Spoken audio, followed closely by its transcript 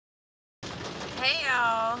Hey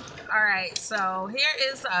y'all. Alright, so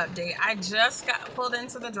here is the update. I just got pulled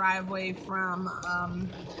into the driveway from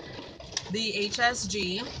the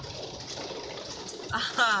HSG.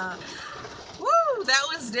 Woo, that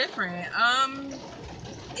was different.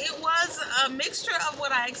 It was a mixture of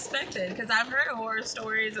what I expected because I've heard horror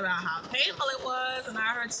stories about how painful it was, and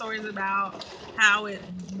I heard stories about how it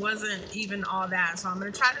wasn't even all that. So I'm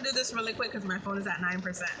gonna try to do this really quick because my phone is at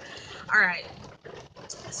 9%. Alright.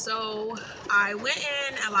 So I went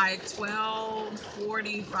in at like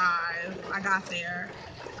 12:45. I got there.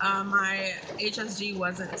 My HSG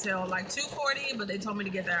wasn't until like 2:40, but they told me to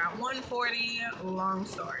get there at 1:40. Long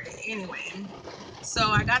story. Anyway, so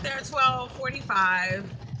I got there at 12:45.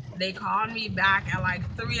 They called me back at like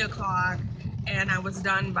 3 o'clock, and I was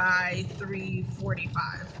done by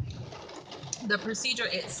 3:45. The procedure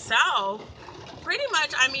itself, pretty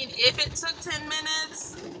much, I mean, if it took 10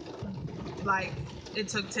 minutes, like it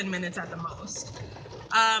took 10 minutes at the most.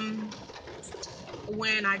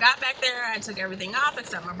 When I got back there, I took everything off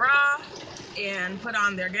except my bra and put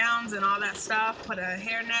on their gowns and all that stuff, put a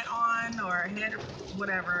hairnet on or a head,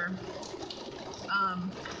 whatever.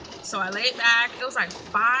 So I laid back. It was like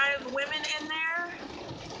 5 women in there.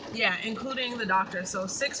 Yeah, including the doctor. So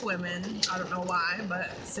 6 women. I don't know why,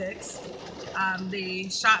 but 6. They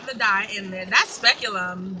shot the dye in there. That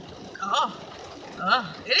speculum,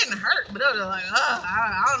 it didn't hurt, but it was like,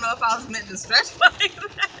 I don't know if I was meant to stretch like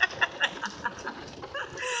that.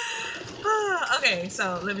 Okay,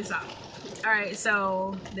 so let me stop. All right,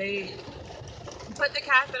 so they put the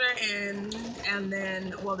catheter in, and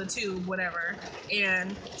then, well, the tube, whatever,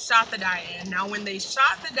 and shot the dye in. Now, when they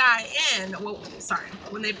shot the dye in,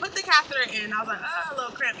 when they put the catheter in, I was like, a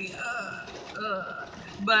little crampy,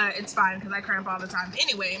 but it's fine because I cramp all the time.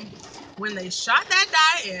 Anyway, when they shot that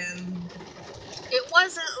dye in, it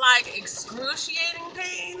wasn't like excruciating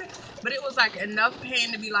pain, but it was like enough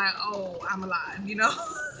pain to be like, oh, I'm alive, you know?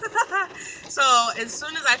 So as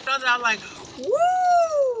soon as I felt it, I was like,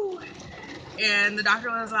 woo! And the doctor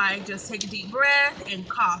was like, just take a deep breath and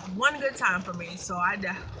cough one good time for me. So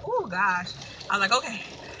oh gosh. I was like, okay.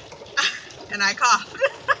 And I coughed.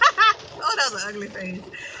 Oh, that was an ugly face.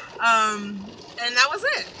 And that was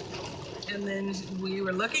it. And then we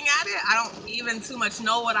were looking at it. I don't even too much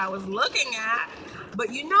know what I was looking at. But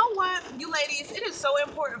you know what, you ladies, it is so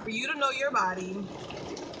important for you to know your body,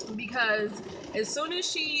 because as soon as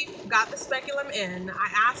she got the speculum in, I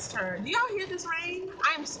asked her, do y'all hear this rain?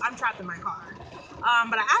 I'm trapped in my car.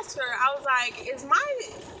 But I asked her, I was like,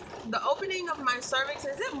 the opening of my cervix,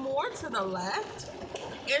 is it more to the left?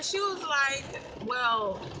 And she was like,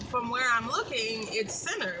 well, from where I'm looking, it's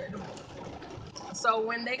centered. So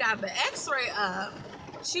when they got the x-ray up,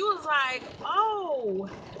 she was like, oh,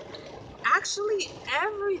 actually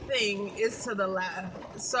everything is to the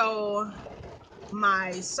left. So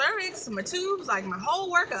my cervix, my tubes, like my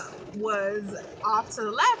whole workup was off to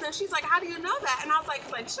the left. And she's like, how do you know that? And I was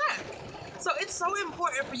like check. So it's so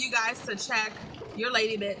important for you guys to check your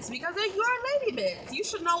lady bits, because they're your lady bits. You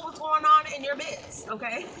should know what's going on in your bits,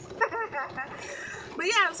 okay? But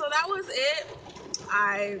yeah, so that was it.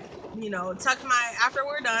 I, after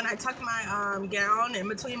we're done, I tucked my gown in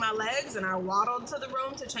between my legs and I waddled to the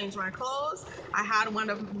room to change my clothes. I had one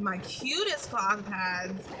of my cutest cloth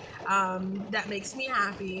pads that makes me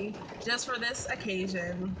happy just for this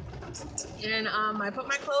occasion. And I put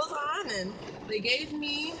my clothes on, and they gave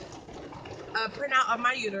me a printout of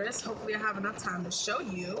my uterus. Hopefully I have enough time to show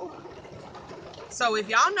you. So if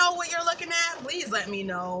y'all know what you're looking at, please let me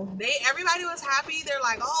know. Everybody was happy. They're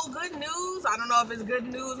like, oh, good news. I don't know if it's good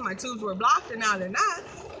news my tubes were blocked and now they're not,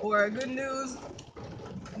 or good news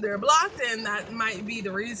they're blocked and that might be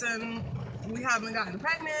the reason we haven't gotten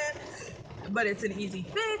pregnant, but it's an easy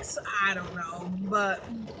fix. I don't know, but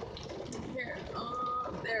here,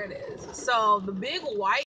 there it is. So the big white